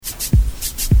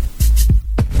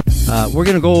We're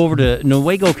going to go over to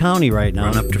Newaygo County right now.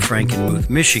 Run up to Frankenmuth,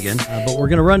 Michigan. But we're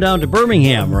going to run down to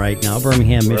Birmingham right now,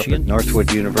 Birmingham, We're Michigan. up at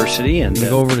Northwood University and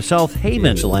Go over to South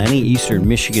Haven, Ypsilanti, Eastern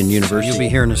Michigan University. You'll be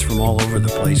hearing us from all over the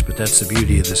place, but that's the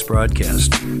beauty of this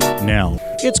broadcast. Now,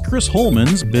 it's Chris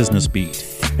Holman's Business Beat.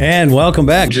 And welcome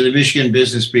back To the Michigan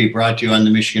Business Beat, brought to you on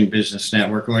the Michigan Business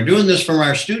Network. And we're doing this from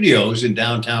our studios in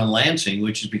downtown Lansing,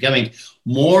 which is becoming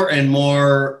more and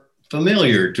more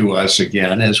familiar to us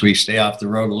again as we stay off the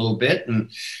road a little bit and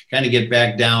kind of get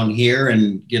back down here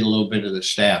and get a little bit of the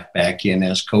staff back in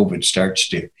as COVID starts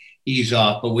to ease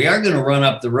off. But we are going to run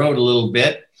up the road a little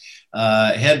bit,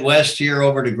 head west here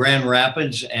over to Grand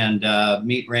Rapids and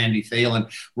meet Randy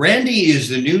Thelen. Randy is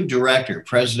the new director,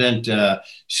 president,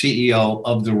 CEO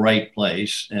of The Right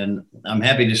Place. And I'm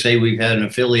happy to say we've had an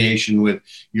affiliation with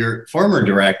your former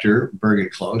director,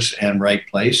 Birgit Close, and Right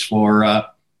Place for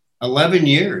 11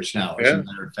 years now, as a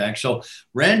matter of fact. So,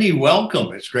 Randy,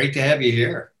 welcome. It's great to have you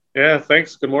here. Yeah,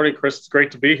 thanks. Good morning, Chris. It's great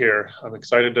to be here. I'm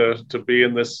excited to be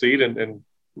in this seat and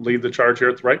lead the charge here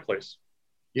at The Right Place.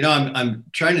 You know, I'm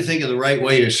trying to think of the right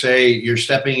way to say you're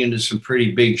stepping into some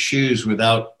pretty big shoes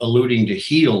without alluding to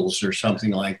heels or something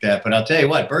like that. But I'll tell you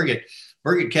what,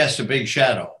 Birgit cast a big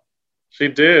shadow. She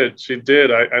did.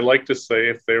 I like to say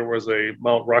if there was a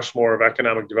Mount Rushmore of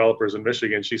economic developers in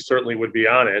Michigan, she certainly would be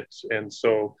on it. And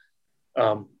so,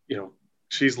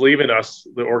 she's leaving us,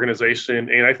 the organization,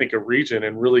 and I think a region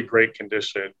in really great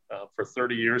condition. For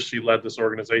 30 years, she led this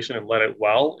organization and led it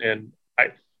well. And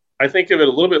I think of it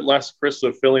a little bit less, Chris,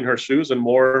 of filling her shoes and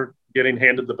more getting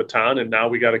handed the baton. And now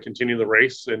we got to continue the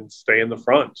race and stay in the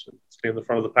front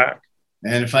of the pack.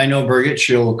 And if I know Birgit,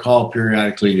 she'll call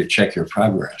periodically to check your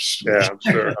progress. Yeah, I'm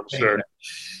sure.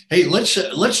 Hey, let's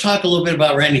talk a little bit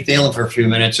about Randy Thelen for a few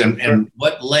minutes and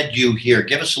what led you here.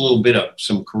 Give us a little bit of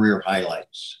some career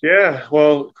highlights. Yeah,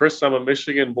 well, Chris, I'm a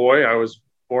Michigan boy. I was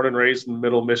born and raised in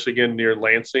Middle Michigan near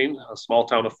Lansing, a small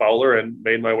town of Fowler, and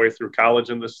made my way through college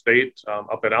in the state,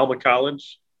 up at Alma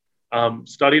College.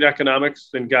 Studied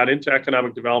economics and got into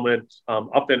economic development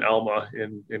up in Alma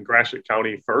in Gratiot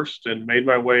County first, and made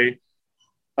my way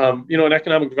in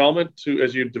economic development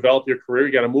as you develop your career,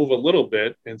 you got to move a little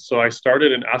bit. And so I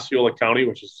started in Osceola County,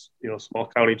 which is, a small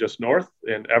county just north,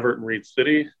 in Everett and Reed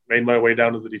City, made my way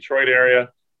down to the Detroit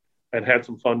area and had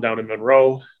some fun down in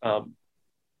Monroe.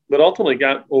 But ultimately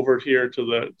got over here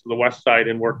to the west side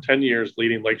and worked 10 years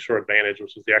leading Lakeshore Advantage,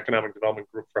 which is the economic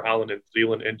development group for Holland and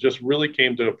Zeeland, and just really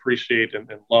came to appreciate and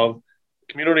love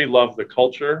the community, love the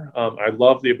culture. I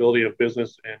love the ability of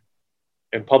business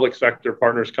and public sector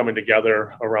partners coming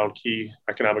together around key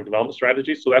economic development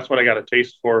strategies. So that's when I got a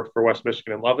taste for West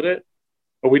Michigan and loved it.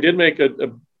 But we did make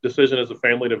a decision as a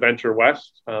family to venture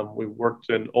west. We worked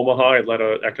in Omaha. I led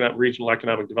a regional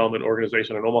economic development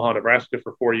organization in Omaha, Nebraska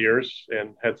for 4 years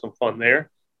and had some fun there.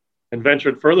 And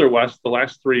ventured further west. The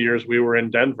last 3 years we were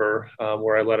in Denver,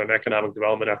 where I led an economic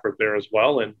development effort there as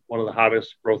well, and one of the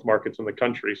hottest growth markets in the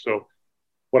country. So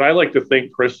what I like to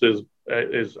think, Chris, is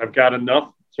I've got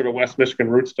enough sort of West Michigan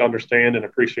roots to understand and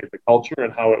appreciate the culture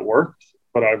and how it works.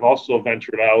 But I've also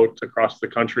ventured out across the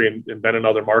country and been in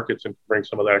other markets and bring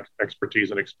some of that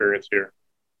expertise and experience here.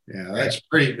 Yeah, that's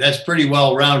pretty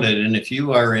well rounded. And if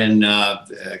you are in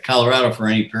Colorado for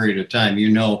any period of time,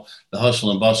 the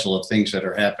hustle and bustle of things that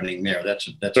are happening there. That's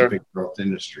Sure. a big growth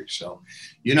industry. So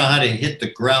you know how to hit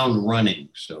the ground running,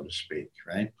 so to speak,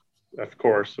 right? Of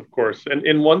course.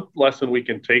 And one lesson we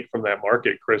can take from that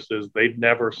market, Chris, is they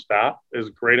never stop. As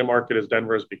great a market as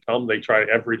Denver has become, they try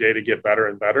every day to get better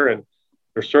and better. And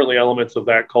there's certainly elements of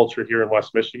that culture here in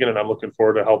West Michigan, and I'm looking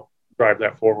forward to help drive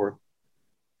that forward.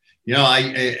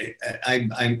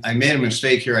 I made a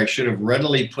mistake here. I should have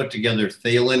readily put together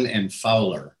Thelen and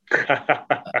Fowler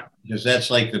because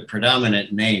that's like the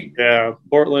predominant name. Yeah,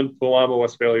 Portland, Pulama,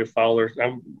 Westphalia, Fowler.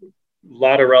 A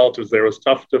lot of relatives there. It was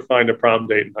tough to find a prom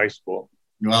date in high school.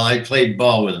 Well, I played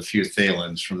ball with a few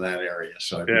Thelens from that area,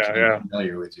 so I'm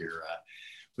familiar with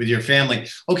your family.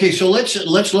 Okay, so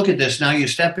let's look at this now. You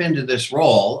step into this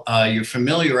role. You're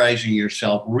refamiliarizing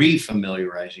yourself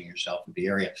with the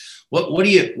area. What do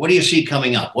you see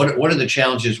coming up? What are the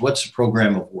challenges? What's the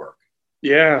program of work?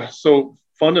 Yeah, so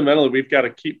fundamentally, we've got to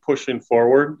keep pushing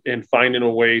forward and finding a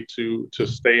way to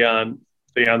stay on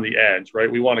the edge, right?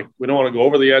 We don't want to go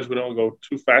over the edge. We don't want to go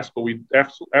too fast, but we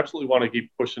absolutely want to keep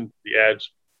pushing to the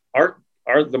edge.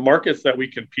 The markets that we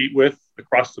compete with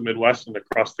across the Midwest and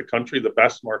across the country, the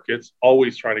best markets,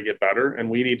 always trying to get better. And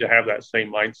we need to have that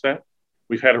same mindset.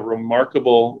 We've had a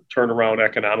remarkable turnaround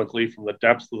economically from the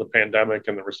depths of the pandemic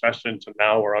and the recession to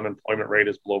now where unemployment rate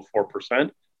is below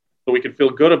 4%. So we can feel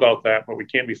good about that, but we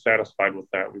can't be satisfied with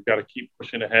that. We've got to keep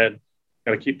pushing ahead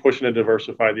got to keep pushing to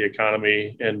diversify the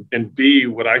economy and be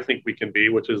what I think we can be,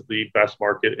 which is the best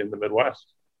market in the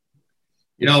Midwest.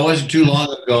 You know, it wasn't too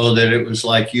long ago that it was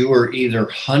like you were either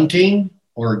hunting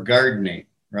or gardening,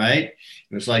 right?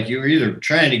 It was like you were either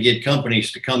trying to get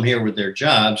companies to come here with their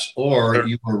jobs, or Sure.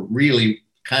 you were really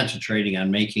concentrating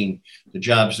on making the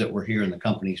jobs that were here in the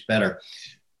companies better.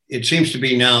 It seems to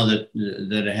be now that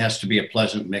it has to be a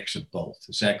pleasant mix of both.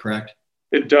 Is that correct?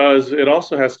 It does. It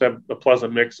also has to have a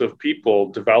pleasant mix of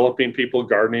people, developing people,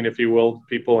 gardening, if you will,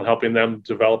 people, and helping them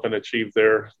develop and achieve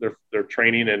their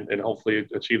training and hopefully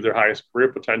achieve their highest career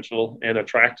potential and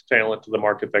attract talent to the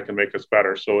market that can make us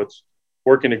better. So it's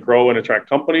working to grow and attract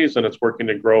companies, and it's working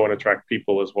to grow and attract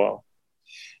people as well.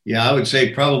 Yeah, I would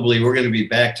say probably we're going to be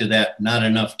back to that not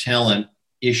enough talent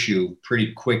issue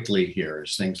pretty quickly here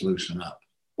as things loosen up.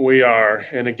 We are.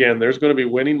 And again, there's going to be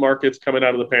winning markets coming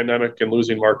out of the pandemic and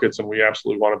losing markets, and we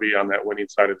absolutely want to be on that winning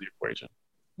side of the equation.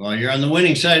 Well, you're on the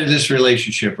winning side of this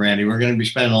relationship, Randy. We're going to be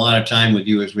spending a lot of time with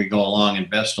you as we go along, and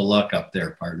best of luck up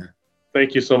there, partner.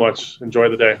 Thank you so much. Enjoy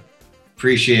the day.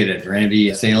 Appreciate it.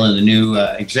 Randy Thelen, the new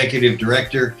executive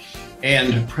director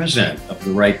and president of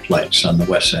The Right Place on the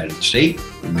west side of the state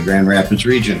in the Grand Rapids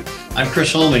region. I'm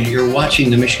Chris Holman. You're watching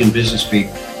the Michigan Business Beat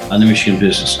on the Michigan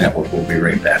Business Network. We'll be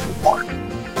right back with more.